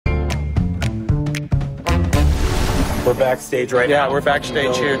We're backstage right now. Yeah, we're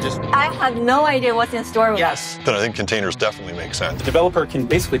backstage here. I have no idea what's in store. Yes. Then I think containers definitely make sense. The developer can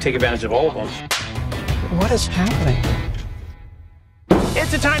basically take advantage of all of them. What is happening?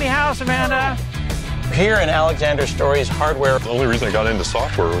 It's a tiny house, Amanda. Here in Alexander Story's hardware. The only reason I got into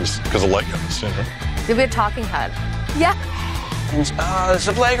software was because of Legos, you know? Did we have talking head? Yeah. There's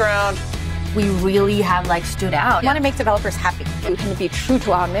a playground. We really have stood out. We want to make developers happy. We can be true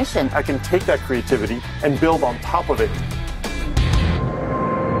to our mission. I can take that creativity and build on top of it.